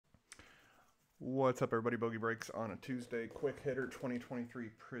What's up, everybody? Bogey Breaks on a Tuesday. Quick hitter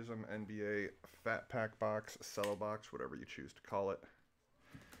 2023 Prizm NBA Fat Pack box, Cello box, whatever you choose to call it.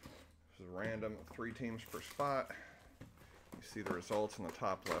 This is random, 3 teams per spot. You see the results in the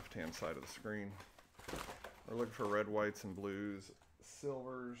top left-hand side of the screen. We're looking for red, whites, and blues,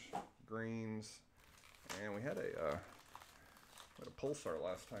 silvers, greens, and we had a pulsar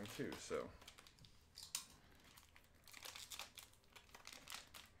last time too. So.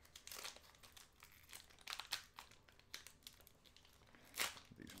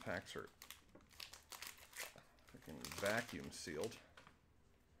 Packs are freaking vacuum sealed.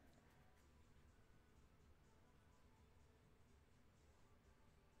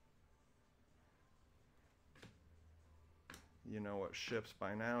 You know what ships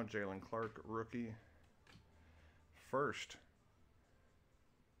by now. Jalen Clark, rookie. First.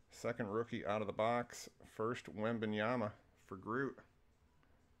 Second rookie out of the box. First Wembanyama for Groot.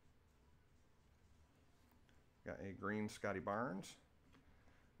 Got a green Scotty Barnes.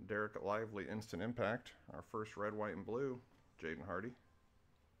 Derek Lively, Instant Impact. Our first red, white, and blue, Jaden Hardy.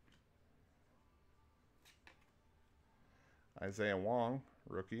 Isaiah Wong,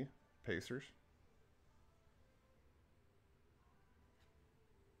 rookie, Pacers.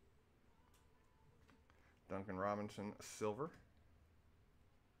 Duncan Robinson, silver.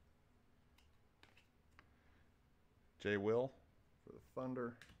 Jay Will for the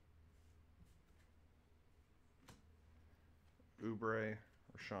Thunder. Oubre,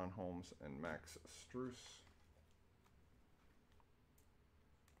 Rashawn Holmes, and Max Strus.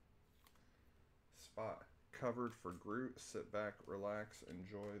 Spot covered for Groot. Sit back, relax,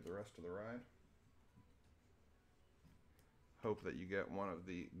 enjoy the rest of the ride. Hope that you get one of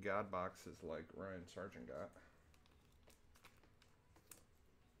the God boxes like Ryan Sargent got.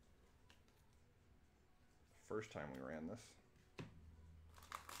 First time we ran this.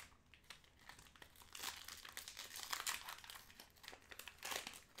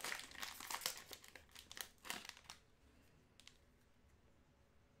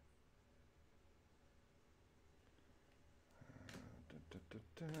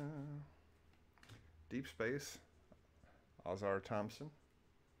 Deep Space, Ozar Thompson.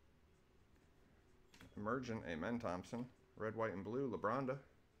 Emergent, Amen Thompson. Red, white, and blue, LeBronda.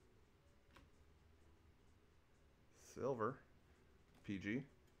 Silver, PG.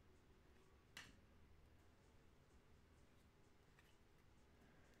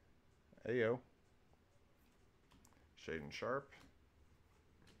 Ayo. Shaden Sharp.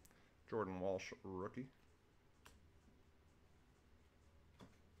 Jordan Walsh, rookie.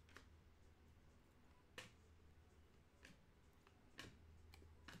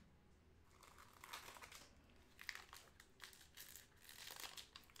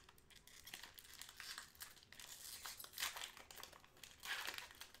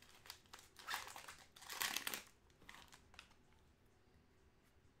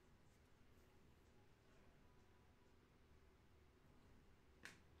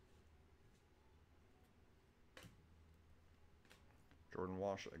 Jordan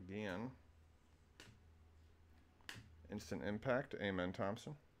Walsh again. Instant Impact, Amen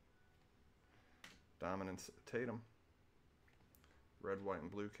Thompson. Dominance, Tatum. Red, white,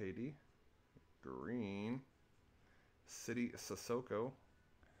 and blue, KD. Green, City Sissoko.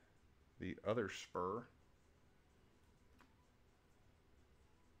 The other Spur.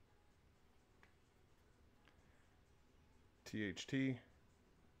 THT.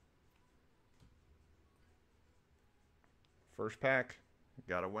 First pack,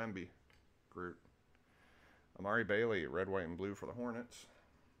 got a Wemby, Groot. Amari Bailey, red, white, and blue for the Hornets.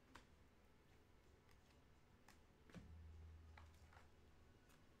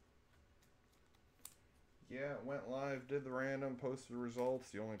 Yeah, went live, did the random, posted the results.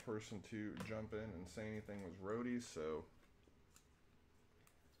 The only person to jump in and say anything was Roadies, so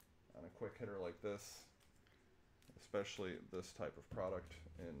on a quick hitter like this, especially this type of product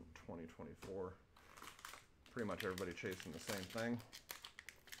in 2024, pretty much everybody chasing the same thing.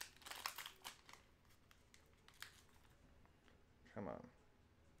 Come on.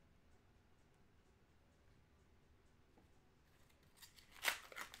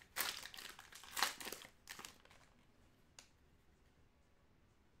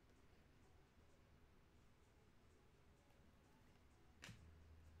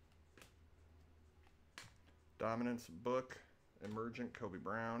 Dominance Book, Emergent, Kobe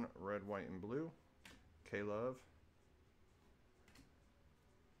Brown, red, white, and blue. K-Love.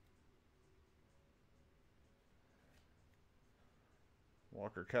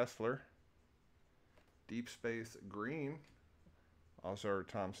 Walker Kessler. Deep Space Green, Ozar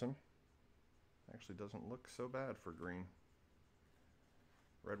Thompson. Actually doesn't look so bad for green.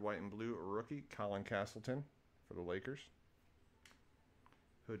 Red, white, and blue rookie, Colin Castleton for the Lakers.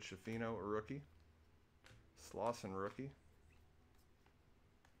 Hood Schifino rookie. Slauson rookie.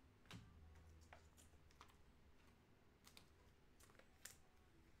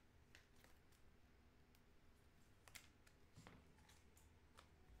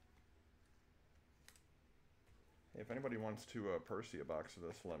 If anybody wants to Percy a box of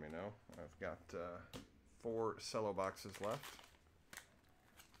this, let me know. I've got 4 Cello boxes left.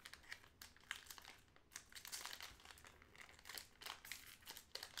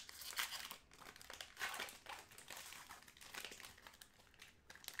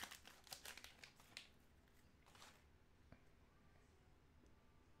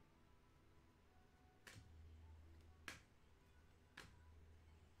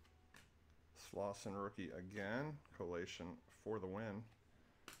 Slauson rookie again. Collation for the win.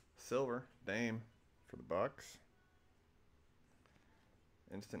 Silver, Dame for the Bucks.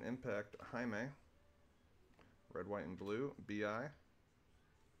 Instant Impact, Jaime. Red, white, and blue, BI.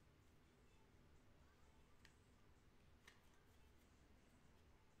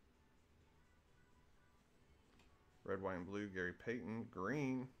 Red, white, and blue, Gary Payton.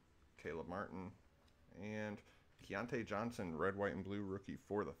 Green, Caleb Martin. And Keontae Johnson, red, white, and blue rookie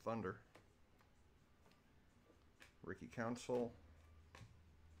for the Thunder. Ricky Council.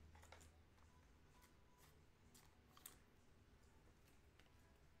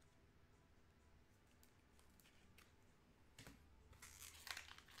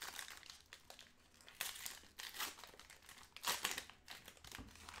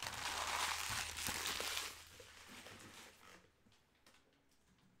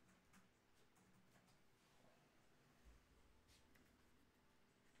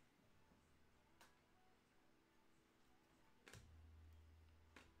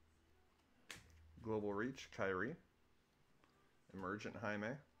 Global Reach, Kyrie. Emergent, Jaime.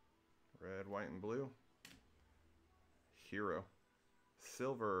 Red, white, and blue. Hero.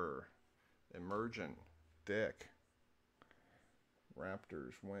 Silver. Emergent, Dick.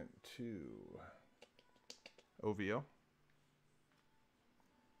 Raptors went to OVO.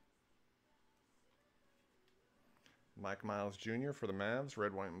 Mike Miles Jr. for the Mavs,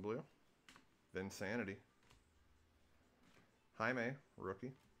 red, white, and blue. Vinsanity. Jaime,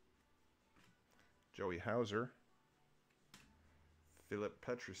 rookie. Joey Hauser. Philip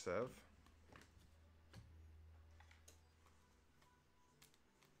Petrusev.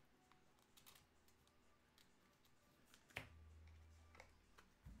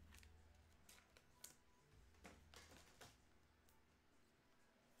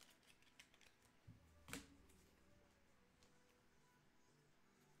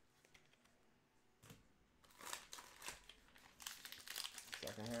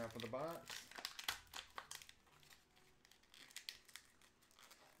 Second half of the box.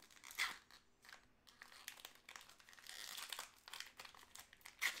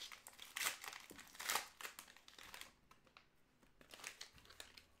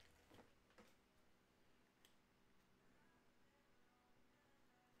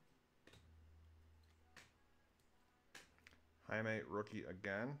 Jaime, rookie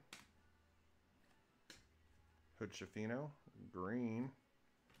again. Hood Schifino, green.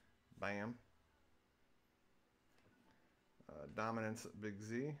 Bam. Dominance, Big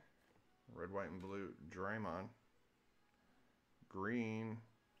Z. Red, white, and blue, Draymond. Green.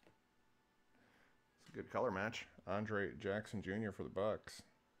 It's a good color match. Andre Jackson Jr. for the Bucks.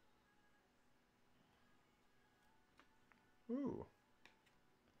 Ooh.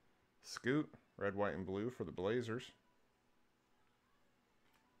 Scoot, red, white, and blue for the Blazers.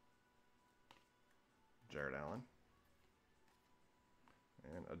 Jared Allen.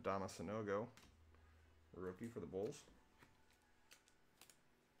 And Adama Sanogo, rookie for the Bulls.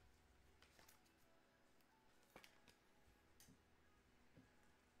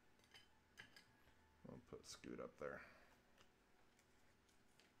 I'll put Scoot up there.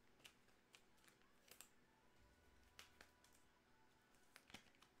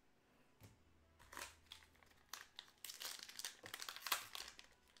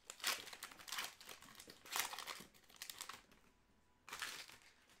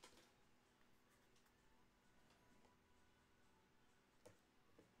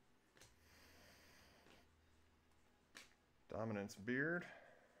 Dominance Beard,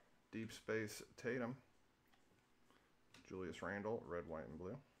 Deep Space Tatum, Julius Randle, red, white, and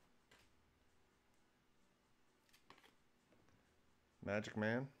blue. Magic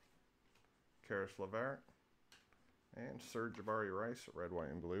Man, Karis LeVert, and Serge Jabari Rice, red, white,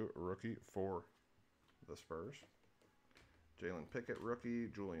 and blue, rookie for the Spurs. Jalen Pickett, rookie,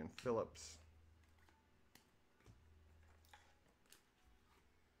 Julian Phillips.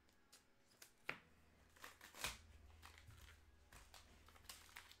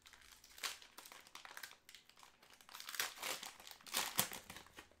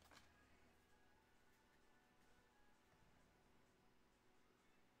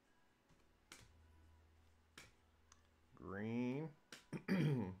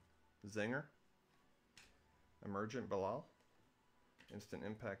 Zinger, Emergent Bilal, Instant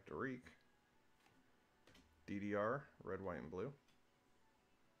Impact Tariq, DDR, red, white, and blue.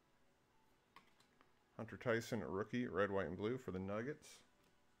 Hunter Tyson, rookie, red, white, and blue for the Nuggets.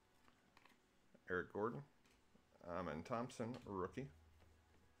 Eric Gordon, Amen Thompson, rookie.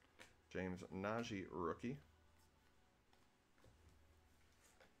 James Najee, rookie.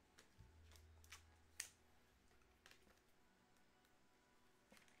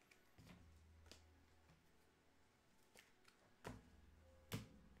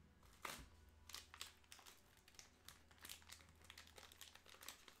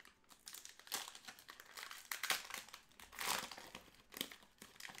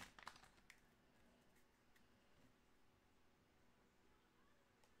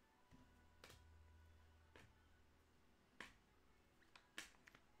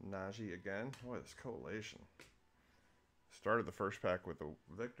 Najee again. Boy, this collation. Started the first pack with a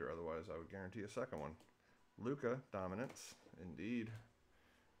Victor, otherwise I would guarantee a second one. Luka, dominance, indeed.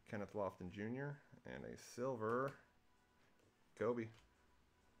 Kenneth Lofton Jr. and a silver Kobe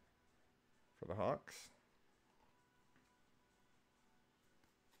for the Hawks.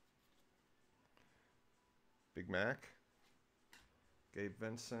 Big Mac, Gabe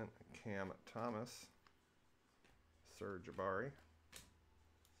Vincent, Cam Thomas, Serge Jabari.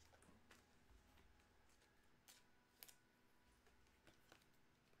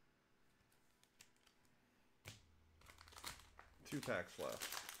 Two packs left.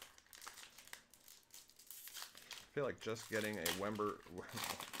 I feel like just getting a Wemby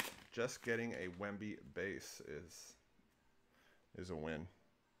base is a win.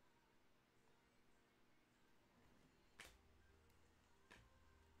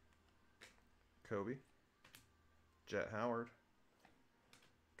 Kobe, Jet Howard,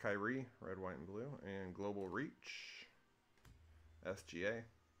 Kyrie, red, white, and blue, and Global Reach, SGA.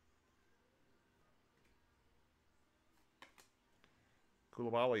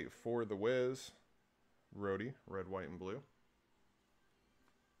 Koulibaly for the Wiz, Rhodey, red, white, and blue.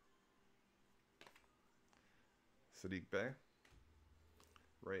 Sadiq Bey,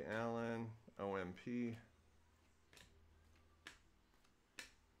 Ray Allen, OMP.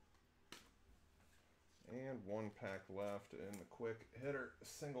 And one pack left in the quick hitter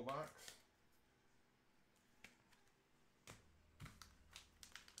single box.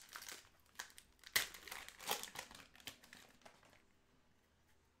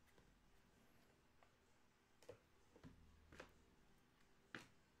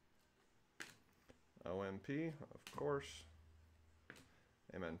 OMP, of course.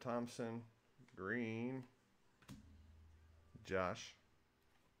 Amen Thompson, green. Josh.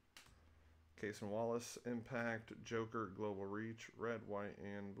 Cason Wallace, Impact, Joker, Global Reach, red, white,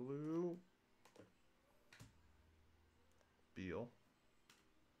 and blue. Beal.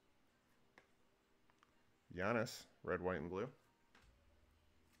 Giannis, red, white, and blue.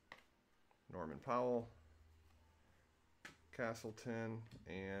 Norman Powell. Castleton,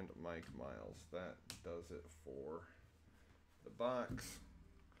 and Mike Miles. That does it for the box.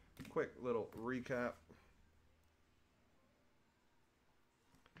 Quick little recap.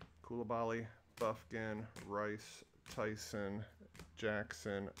 Koulibaly, Buffkin, Rice, Tyson,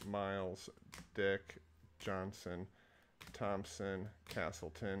 Jackson, Miles, Dick, Johnson, Thompson,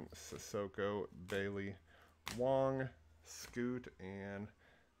 Castleton, Sissoko, Bailey, Wong, Scoot, and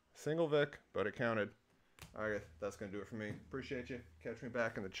single Vic, but it counted. All right, that's going to do it for me. Appreciate you. Catch me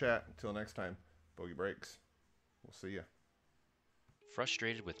back in the chat. Until next time, Bogey Breaks. We'll see ya.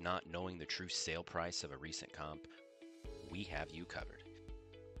 Frustrated with not knowing the true sale price of a recent comp? We have you covered.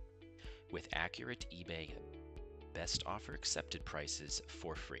 With accurate eBay best offer accepted prices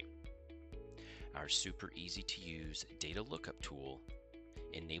for free. Our super easy to use data lookup tool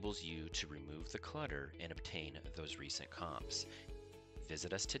enables you to remove the clutter and obtain those recent comps.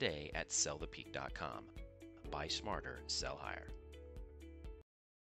 Visit us today at sellthepeak.com. Buy smarter, sell higher.